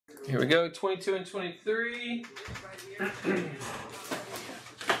Here we go, 22 and 23.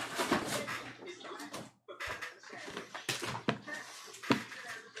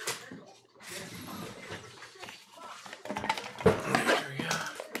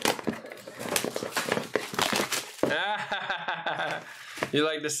 You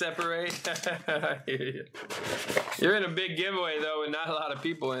like to separate? I hear you. You're in a big giveaway though, and not a lot of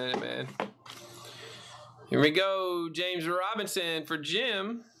people in it, man. Here we go, James Robinson for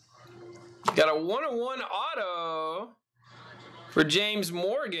Jim. Got a 101 auto for James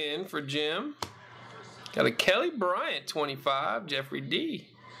Morgan for Jim. Got a Kelly Bryant 25, Jeffrey D.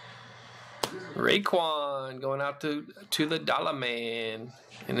 Raekwon going out to the Dollar Man.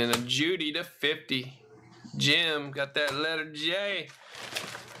 And then a Judy to 50. Jim got that letter J,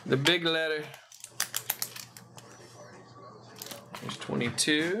 the big letter. There's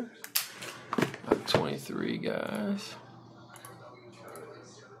 22. 23, guys.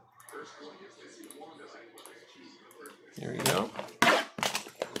 Here we go.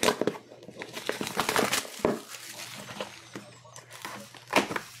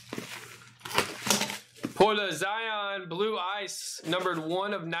 Porta Zion Blue Ice, numbered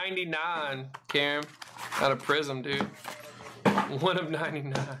 1 of 99. Karen, not a prism, dude. 1 of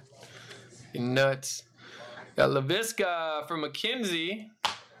 99. You nuts. Got LaVisca for McKenzie.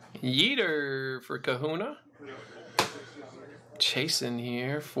 Yeater for Kahuna. Chasing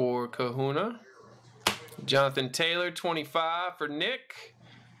here for Kahuna. Jonathan Taylor, 25 for Nick.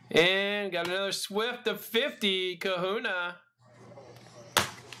 And got another Swift of 50, Kahuna.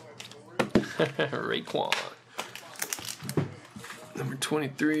 Raekwon. Number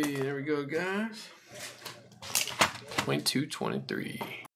 23. There we go, guys. 22-23.